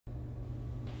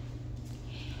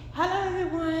Hello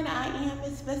everyone, I am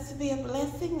Miss Best to be a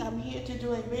Blessing. I'm here to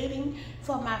do a reading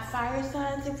for my fire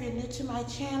signs. If you're new to my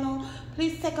channel,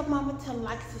 please take a moment to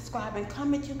like, subscribe, and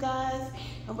comment, you guys.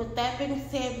 And with that being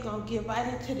said, we're going to get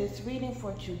right into this reading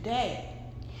for today.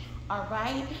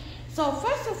 Alright, so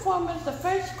first and foremost, the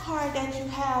first card that you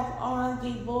have on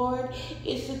the board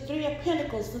is the Three of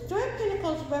Pentacles. The Three of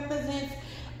Pentacles represents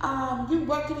you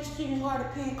working extremely hard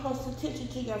and paying close attention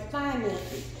to your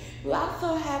finances. We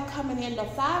also have coming in the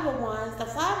Five of Wands. The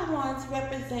Five of Wands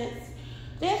represents,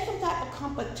 there's some type of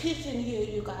competition here,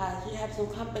 you guys. You have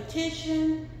some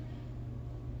competition.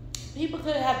 People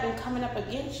could have been coming up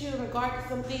against you in regard to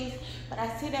some things, but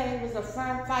I see that it was a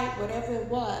firm fight, whatever it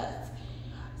was.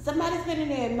 Somebody's been in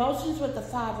their emotions with the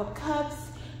Five of Cups.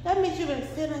 That means you've been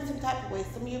feeling some type of way.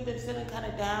 Some of you have been feeling kind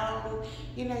of down.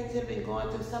 You know, you've been going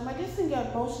through something. Just in your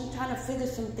emotions, trying to figure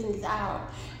some things out.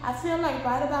 I feel like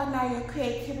right about now, your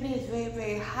creativity is very,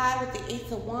 very high with the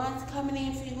Ace of Wands coming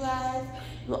in for you guys.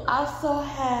 You also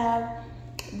have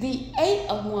the Eight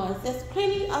of Wands. There's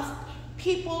plenty of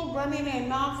people running their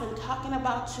mouth and talking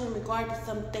about you in regard to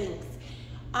some things.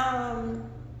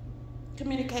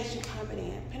 Communication coming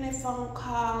in. Penny phone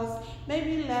calls,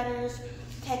 maybe letters,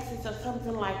 texts, or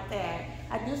something like that.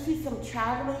 I do see some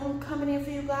traveling coming in for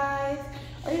you guys.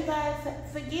 Oh, you guys,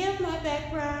 forgive my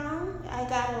background. I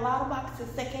got a lot of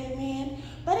boxes that came in,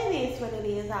 but it is what it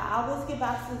is. I always get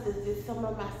boxes. It's just some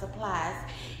of my supplies.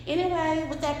 Anyway,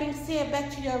 with that being said, back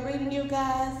to your reading, you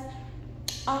guys.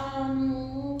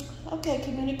 Okay,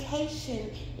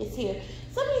 communication is here.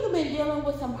 Some of you have been dealing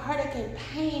with some heartache and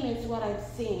pain is what I'm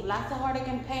seeing. Lots of heartache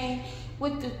and pain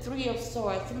with the Three of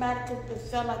Swords. Somebody could have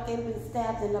felt like they've been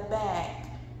stabbed in the back.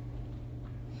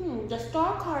 The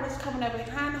Star card is coming up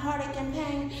behind the heartache and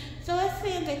pain. So it's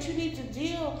saying that you need to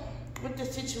deal with the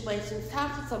situation. It's time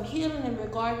for some healing in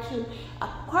regard to a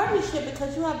partnership,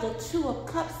 because you have the Two of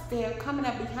Cups there coming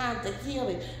up behind the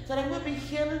healing. So there will be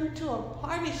healing to a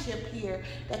partnership here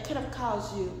that could have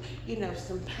caused you, you know,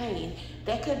 some pain.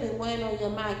 That could have been weighing on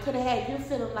your mind. Could have had you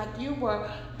feeling like you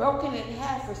were broken in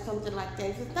half or something like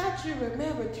that. If it's not you,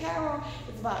 remember, tarot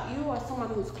is about you or someone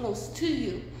who's close to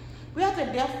you. We have the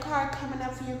Death card coming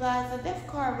up for you guys. The Death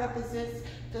card represents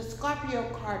the Scorpio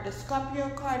card. The Scorpio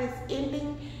card is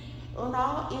ending. On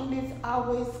all endings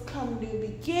always come new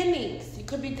beginnings. You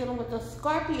could be dealing with a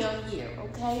Scorpio here,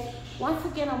 okay? Once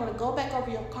again, I'm going to go back over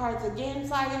your cards again.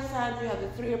 Fire signs, you have the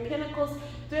Three of Pentacles.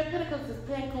 Three of Pentacles is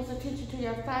paying close attention to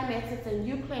your finances, and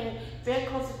you paying very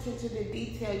close attention to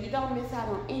detail. You don't miss out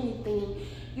on anything.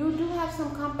 You do have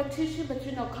some competition, but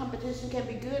you know competition can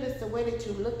be good. It's the way that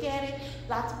you look at it.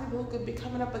 Lots of people who could be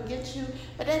coming up against you,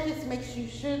 but that just makes you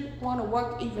should want to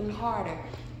work even harder.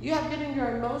 You have been in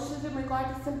your emotions in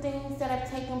regard to some things that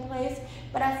have taken place,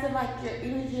 but I feel like your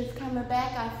energy is coming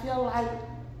back. I feel like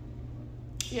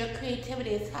your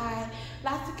creativity is high.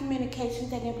 Lots of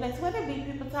communication taking place. Whether it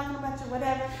be people talking about you,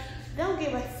 whatever, don't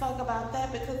give a fuck about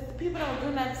that, because people don't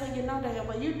do nothing for you. Know that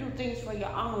when you do things for your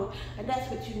own, and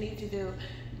that's what you need to do.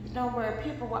 Don't worry,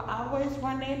 people will always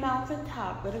run their mouth and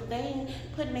talk, but if they ain't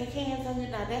putting their hands on you,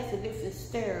 now that's a different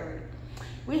story.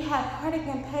 We have heartache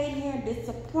and pain here,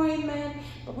 disappointment,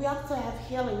 but we also have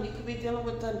healing. You could be dealing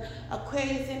with an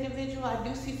Aquarius individual. I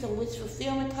do see some wish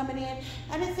fulfillment coming in.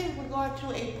 And it's in regard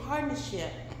to a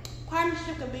partnership.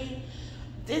 Partnership could be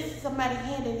this somebody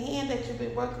hand in hand that you'll be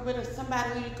working with, or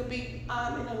somebody who you could be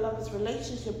in a lover's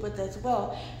relationship with as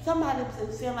well. Somebody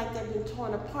that feel like they've been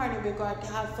torn apart in regard to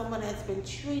how someone has been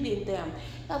treating them.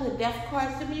 Now the Death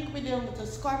card, some of you could be dealing with a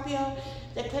Scorpio.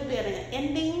 There could be an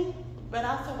ending, but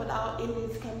also with all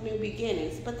endings come new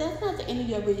beginnings. But that's not the end of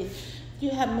your reading.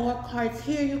 You have more cards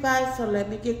here, you guys, so let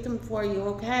me get them for you,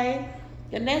 okay?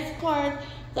 The next card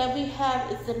that we have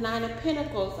is the Nine of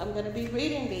Pentacles. I'm going to be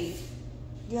reading these.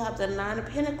 You have the Nine of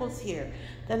Pentacles here.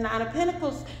 The Nine of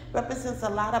Pentacles represents a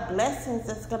lot of blessings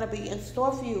that's going to be in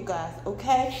store for you guys,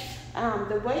 okay?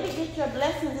 The way to get your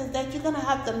blessings is that you're going to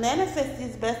have to manifest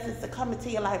these blessings to come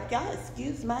into your life. Y'all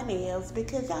excuse my nails,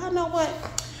 because y'all know what?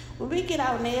 When we get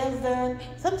our nails done,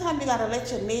 sometimes you gotta let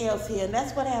your nails heal, and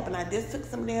that's what happened. I just took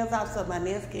some nails out so my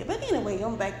nails can. But anyway,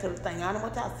 I'm back to the thing. I don't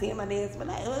want y'all seeing my nails, but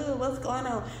like, oh, what's going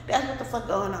on? That's what the fuck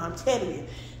going on. I'm telling you.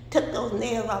 Took those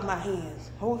nails off my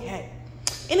hands. Okay.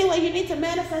 Anyway, you need to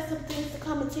manifest some things to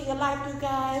come into your life, you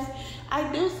guys.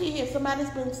 I do see here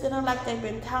somebody's been feeling like they've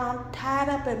been tied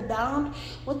up and bound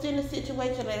within a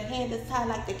situation. Their hand is tied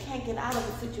like they can't get out of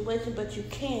a situation, but you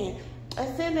can.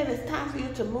 It's saying that it's time for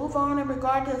you to move on in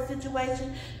regard to a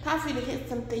situation. Time for you to hit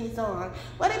some things on.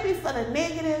 Whether it be for the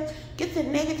negative, get the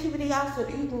negativity out so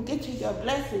that you can get to your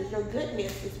blessings, your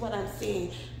goodness is what I'm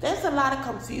seeing. There's a lot of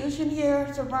confusion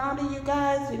here surrounding you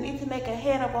guys. You need to make a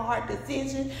head of a heart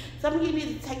decision. Some of you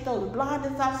need to take those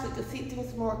blinders off so you can see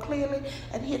things more clearly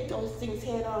and hit those things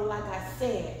head on, like I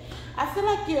said. I feel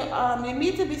like you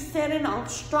need to be standing on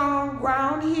strong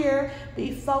ground here.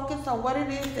 Be focused on what it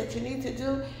is that you need to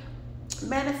do.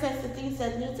 Manifest the things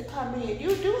that need to come in.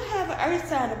 You do have an earth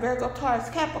sign, a Virgo, Taurus,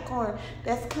 Capricorn,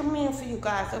 that's coming in for you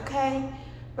guys, okay?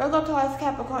 Virgo, Taurus,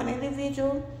 Capricorn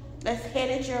individual that's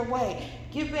headed your way.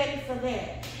 Get ready for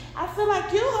that. I feel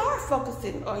like you are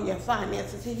focusing on your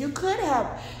finances. You could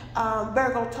have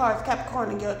Virgo, Taurus, Capricorn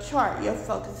in your chart. You're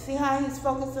focused. See how he's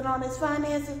focusing on his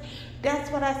finances? That's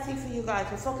what I see for you guys.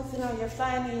 You're focusing on your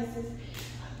finances,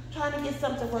 trying to get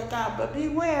something worked out. But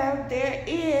beware, there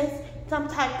is some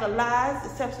type of lies,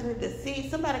 deception, and deceit.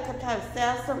 Somebody could try to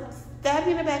stab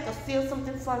you in the back or steal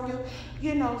something from you.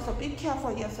 You know, so be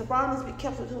careful. Your surroundings, be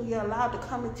careful who you're allowed to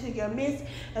come into your midst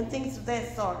and things of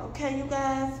that sort. Okay, you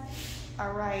guys?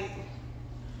 All right.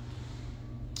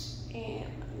 And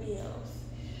my nails.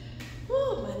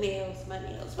 Ooh, my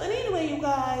nails. But anyway, you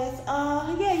guys,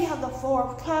 yeah, you have the Four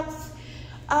of Cups.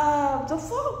 The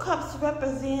Four of Cups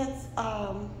represents,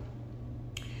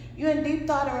 you're in deep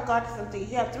thought in regard to something.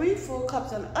 You have 3 full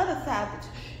cups on the other side, but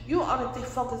you're only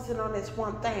focusing on this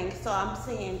one thing. So I'm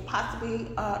saying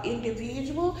possibly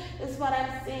individual is what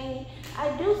I'm saying. I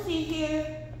do see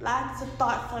here lots of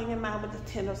thoughts on your mind with the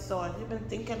Ten of Swords. You've been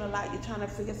thinking a lot. You're trying to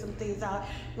figure some things out.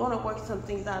 You want to work some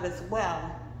things out as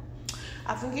well.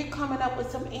 I think you're coming up with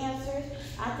some answers.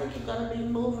 I think you're going to be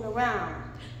moving around.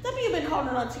 Some of you have been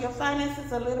holding on to your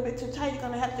finances a little bit too tight. You're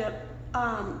going to have to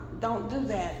don't do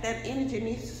that. That energy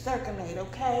needs to circulate,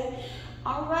 okay?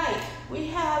 All right, we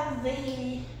have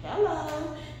we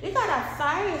got a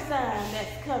fire sign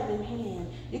that's coming in.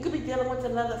 You could be dealing with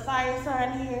another fire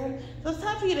sign here. So it's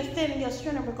time for you to stand in your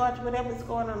strength in regard to whatever's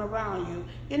going on around you.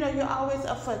 You know, you're always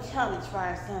up for a challenge,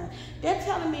 fire sign. They're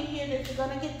telling me here that you're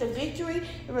going to get the victory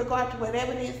in regard to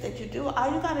whatever it is that you do.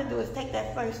 All you got to do is take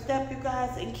that first step, you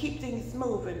guys, and keep things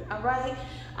moving, all right?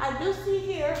 I do see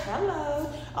here,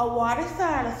 a water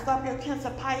sign, a Scorpio,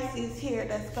 Cancer, Pisces here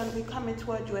that's going to be coming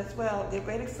towards you as well. Get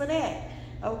ready for that,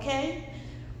 okay?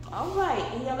 All right,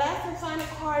 and your last and final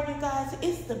card, you guys,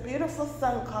 is the beautiful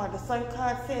Sun card. The Sun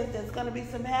card says there's going to be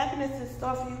some happiness in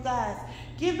store for you guys.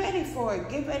 Get ready for it.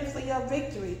 Get ready for your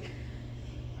victory.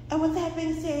 And with that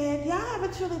being said, y'all have a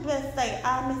truly blessed day.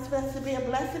 I'm Miss Blessed to be a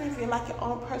blessing. If you like your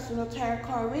own personal tarot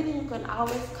card reading, you can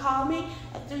always call me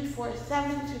at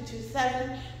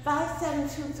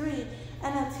 347-227-5723.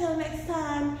 And until next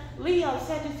time, Leo,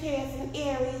 Sagittarius, and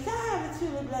Aries, y'all have a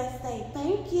truly blessed day.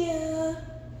 Thank you.